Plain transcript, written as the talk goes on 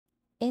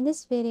In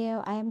this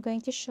video, I am going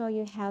to show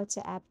you how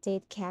to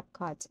update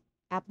CapCut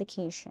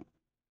application.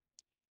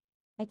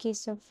 Okay,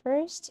 so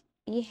first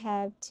you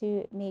have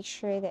to make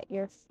sure that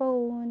your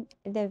phone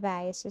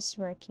device is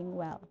working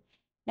well.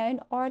 Now, in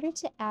order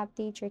to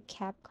update your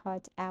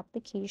CapCut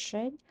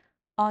application,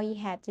 all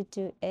you have to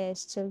do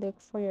is to look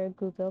for your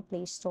Google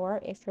Play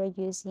Store if you're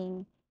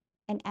using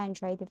an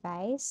Android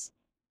device.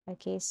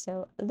 Okay,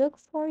 so look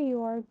for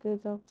your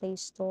Google Play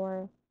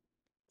Store,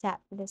 tap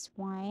this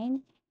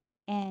one,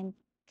 and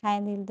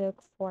kindly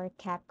look for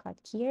CapCut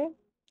here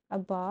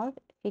above.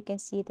 You can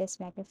see this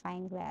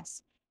magnifying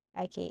glass.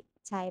 Okay,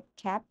 type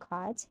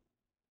CapCut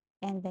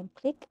and then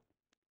click.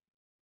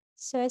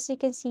 So as you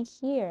can see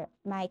here,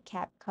 my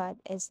CapCut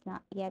is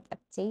not yet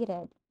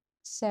updated.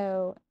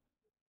 So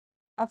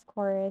of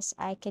course,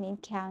 I can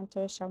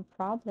encounter some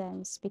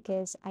problems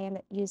because I am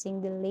not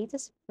using the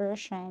latest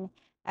version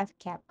of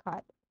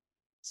CapCut.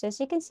 So as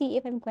you can see,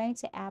 if I'm going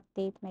to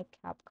update my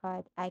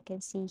CapCut, I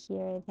can see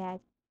here that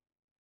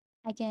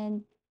I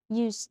can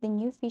use the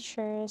new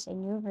features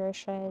and new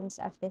versions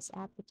of this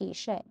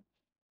application.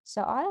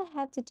 So all I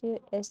have to do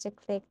is to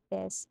click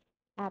this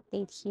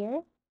update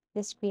here,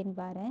 this green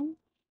button.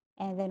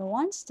 And then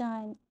once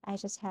done, I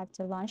just have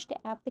to launch the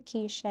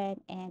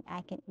application and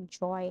I can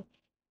enjoy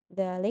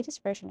the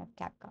latest version of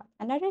CapCut.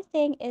 Another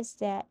thing is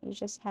that you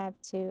just have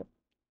to,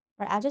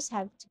 or I'll just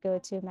have to go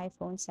to my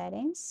phone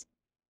settings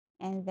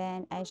and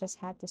then I just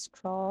have to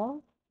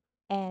scroll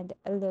and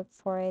look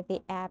for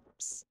the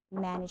apps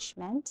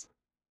management.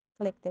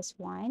 Click this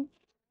one,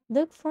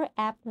 look for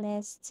app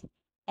list,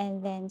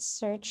 and then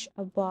search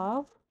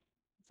above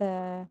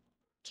the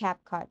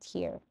CapCut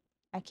here.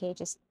 Okay,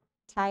 just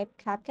type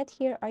CapCut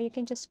here, or you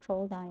can just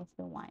scroll down if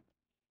you want.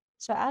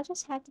 So I'll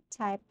just have to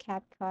type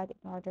CapCut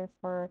in order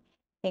for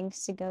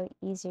things to go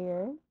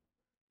easier.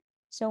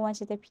 So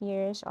once it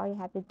appears, all you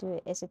have to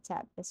do is to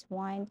tap this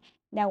one.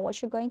 Now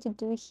what you're going to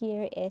do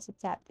here is to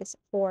tap this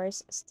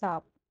force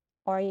stop,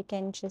 or you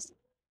can just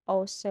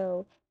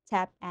also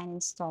tap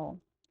uninstall.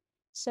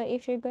 So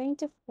if you're going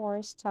to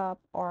force stop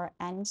or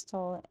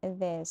uninstall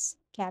this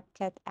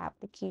CapCut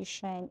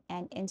application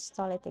and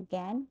install it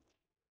again,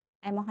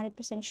 I'm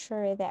 100%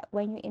 sure that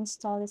when you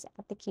install this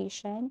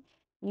application,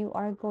 you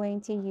are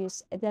going to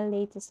use the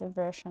latest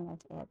version of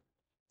it.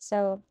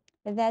 So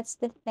that's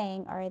the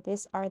thing, or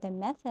these are the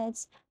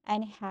methods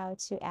on how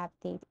to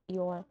update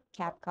your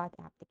CapCut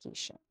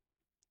application.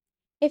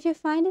 If you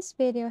find this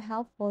video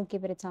helpful,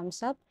 give it a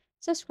thumbs up,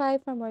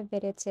 subscribe for more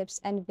video tips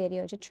and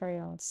video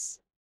tutorials.